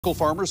Local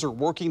farmers are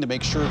working to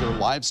make sure their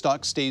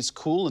livestock stays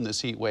cool in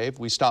this heat wave.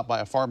 We stopped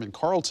by a farm in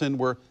Carlton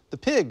where the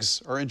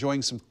pigs are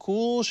enjoying some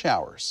cool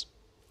showers.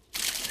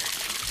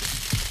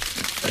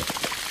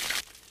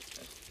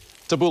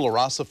 Tabula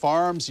Rasa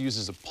Farms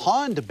uses a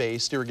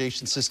pond-based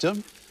irrigation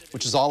system,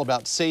 which is all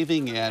about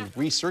saving and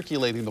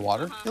recirculating the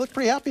water. They look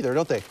pretty happy there,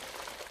 don't they?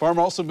 Farm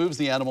also moves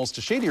the animals to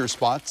shadier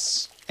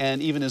spots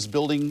and even is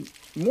building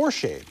more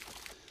shade.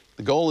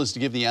 The goal is to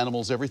give the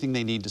animals everything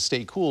they need to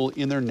stay cool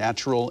in their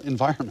natural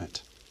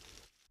environment.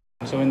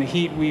 So in the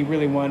heat, we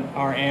really want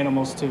our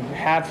animals to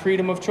have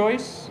freedom of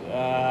choice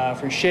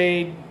for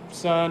shade,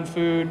 sun,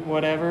 food,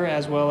 whatever,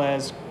 as well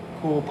as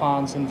cool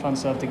ponds and fun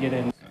stuff to get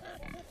in.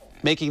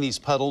 Making these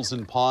puddles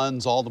and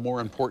ponds all the more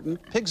important,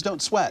 pigs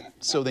don't sweat,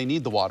 so they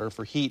need the water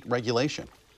for heat regulation.